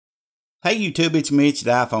Hey YouTube, it's Mitch,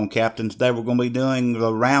 the iPhone Captain. Today we're going to be doing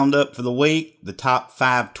the roundup for the week, the top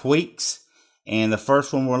 5 tweaks. And the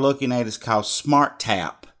first one we're looking at is called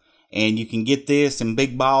SmartTap. And you can get this in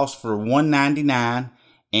Big Boss for $1.99.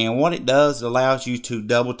 And what it does, it allows you to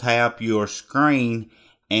double tap your screen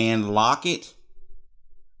and lock it.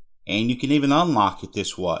 And you can even unlock it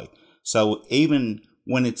this way. So even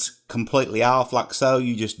when it's completely off like so,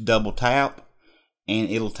 you just double tap and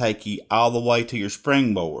it'll take you all the way to your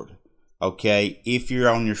springboard. Okay, if you're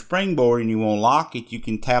on your springboard and you want to lock it, you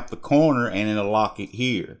can tap the corner and it'll lock it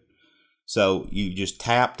here. So you just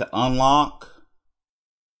tap to unlock,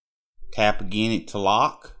 tap again it to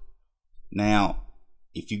lock. Now,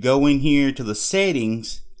 if you go in here to the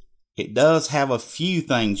settings, it does have a few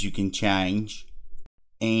things you can change.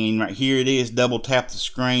 And right here it is, double tap the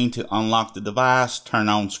screen to unlock the device, turn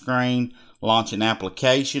on screen, launch an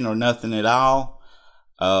application or nothing at all.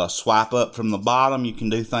 Swipe up from the bottom. You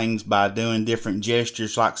can do things by doing different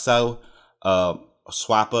gestures like so.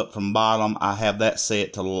 Swipe up from bottom. I have that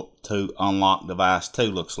set to unlock device 2,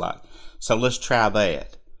 looks like. So let's try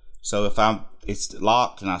that. So if it's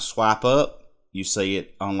locked and I swipe up, you see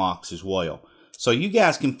it unlocks as well. So you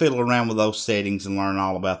guys can fiddle around with those settings and learn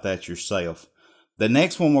all about that yourself. The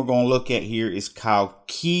next one we're going to look at here is called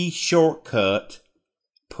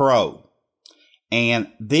KeyShortcutPro.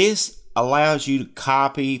 And this allows you to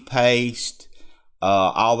copy, paste,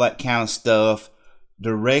 all that kind of stuff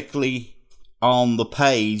directly on the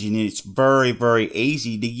page, and it's very, very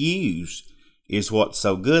easy to use is what's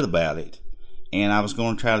so good about it. And I was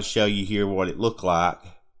going to try to show you here what it looked like.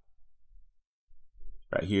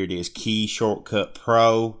 Right here it is,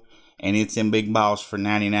 KeyShortcutPro, and it's in Big Boss for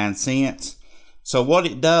 99 cents. So what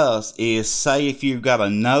it does is, say if you've got a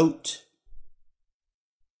note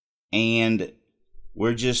and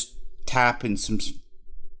we're just typing some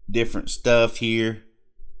different stuff here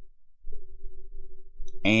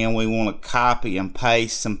and we want to copy and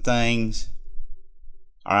paste some things.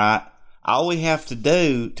 Alright, all we have to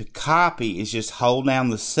do to copy is just hold down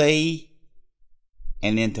the C,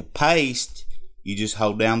 and then to paste you just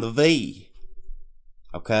hold down the V.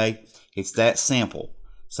 Okay, it's that simple.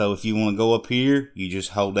 So if you want to go up here, you just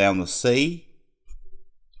hold down the C,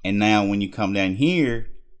 and now when you come down here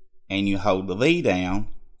and you hold the V down,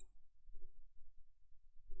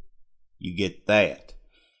 you get that.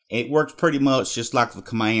 It works pretty much just like the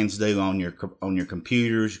commands do on your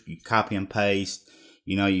computers. You copy and paste.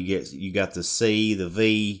 You know, you got the C, the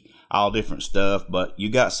V, all different stuff. But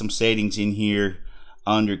you got some settings in here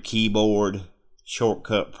under Keyboard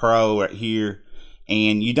Shortcut Pro right here,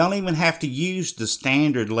 and you don't even have to use the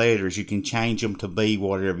standard letters. You can change them to be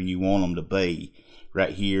whatever you want them to be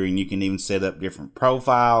right here, and you can even set up different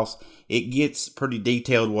profiles. It gets pretty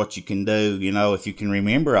detailed what you can do. You know, if you can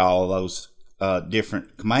remember all of those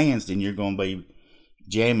different commands, then you're going to be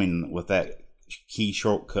jamming with that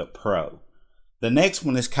KeyShortcutPro. The next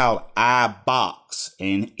one is called IBox,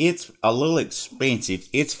 and it's a little expensive.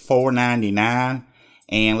 It's $4.99,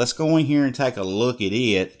 and let's go in here and take a look at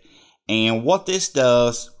it. And what this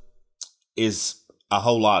does is a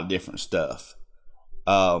whole lot of different stuff.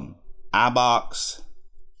 iBox,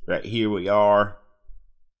 right here we are.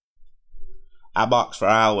 iBox for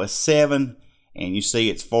iOS 7, and you see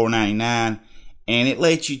it's $4.99, and it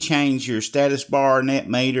lets you change your status bar, net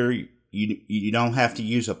meter. You don't have to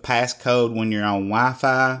use a passcode when you're on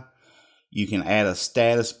Wi-Fi. You can add a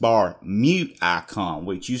status bar mute icon,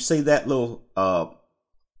 which you see that little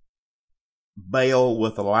bell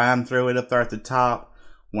with a line through it up there at the top.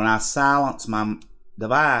 When I silence my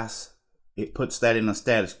device, it puts that in a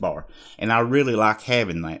status bar, and I really like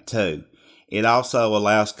having that too. It also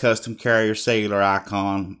allows custom carrier cellular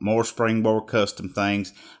icon, more springboard custom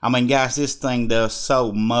things. I mean, guys, this thing does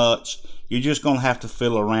so much. You're just going to have to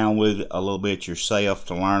fiddle around with it a little bit yourself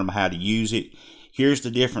to learn how to use it. Here's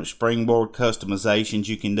the different springboard customizations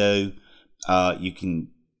you can do. You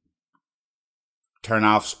can turn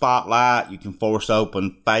off spotlight. You can force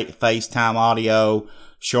open FaceTime audio,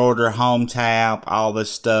 shorter home tap, all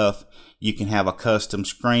this stuff. You can have a custom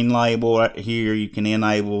screen label right here. You can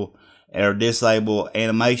enable or disable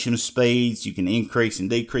animation speeds. You can increase and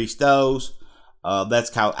decrease those. That's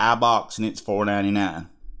called iBox, and it's $4.99.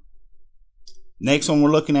 Next one we're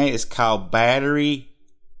looking at is called BatteryPro,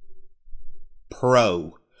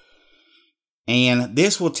 and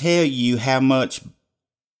this will tell you how much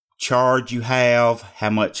charge you have, how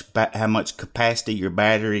much capacity your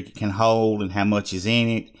battery can hold, and how much is in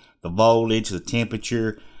it, the voltage, the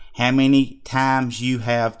temperature, how many times you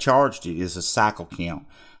have charged it is a cycle count.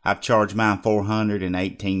 I've charged mine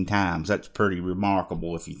 418 times. That's pretty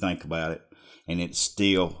remarkable if you think about it. And it's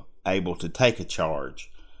still able to take a charge.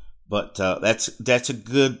 But that's a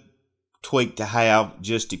good tweak to have,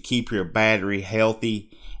 just to keep your battery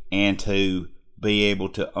healthy and to be able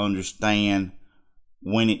to understand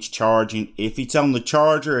when it's charging. If it's on the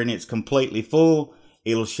charger and it's completely full,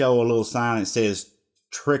 it'll show a little sign that says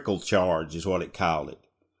trickle charge is what it called it.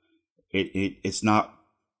 It's not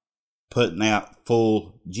putting out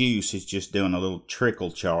full juice, it's just doing a little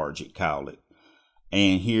trickle charge, it called it.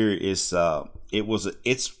 And here is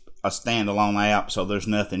it's a standalone app, so there's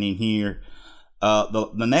nothing in here.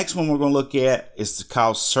 The next one we're going to look at is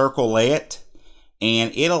called Circlet,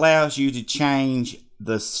 and it allows you to change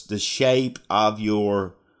the shape of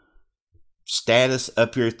your status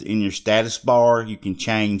up here in your status bar. You can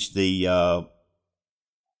change the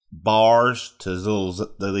bars to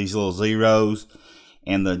these little zeros,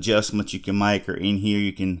 and the adjustments you can make are in here.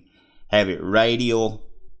 You can have it radial,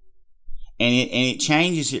 and it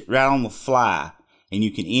changes it right on the fly, and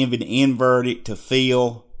you can even invert it to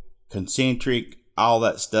fill, concentric, all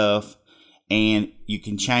that stuff. And you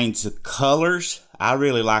can change the colors. I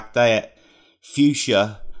really like that,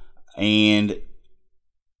 fuchsia. And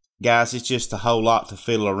guys, it's just a whole lot to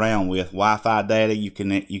fiddle around with. Wi-Fi data, you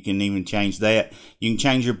can even change that. You can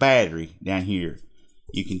change your battery down here.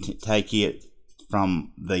 You can take it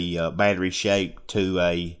from the battery shape to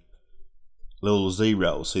a little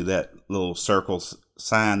zero. See that little circle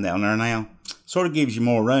sign down there now? Sort of gives you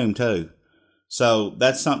more room too. So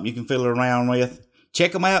that's something you can fiddle around with.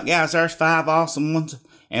 Check them out, guys. There's 5 awesome ones.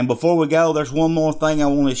 And before we go, there's one more thing I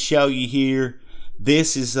want to show you here.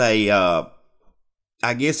 This is a,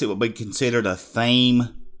 I guess it would be considered a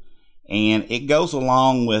theme. And it goes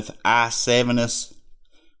along with i7us,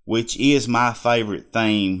 which is my favorite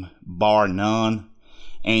theme, bar none.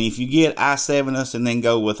 And if you get i7us and then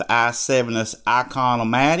go with i7us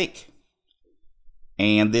Iconomatic,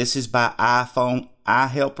 and this is by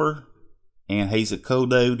iHelper, and he's a cool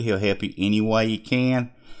dude. He'll help you any way you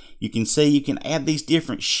can. You can see you can add these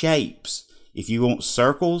different shapes. If you want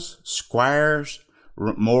circles, squares,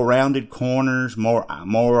 more rounded corners, more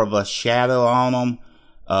of a shadow on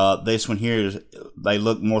them. This one here, they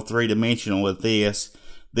look more three-dimensional with this.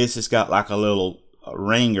 This has got like a little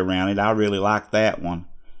ring around it. I really like that one.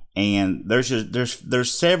 And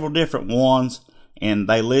there's several different ones, and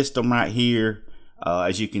they list them right here.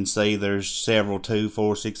 As you can see, there's several, 2,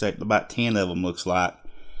 4, 6, 8, about 10 of them looks like.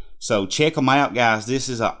 So check them out, guys. This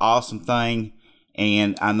is an awesome thing,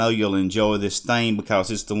 and I know you'll enjoy this theme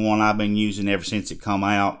because it's the one I've been using ever since it come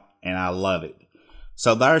out, and I love it.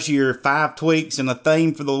 So there's your 5 tweaks and a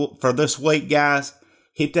theme for this week, guys.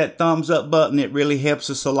 Hit that thumbs up button. It really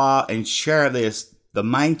helps us a lot, and share this. The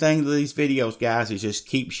main thing to these videos, guys, is just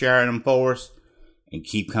keep sharing them for us and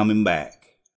keep coming back.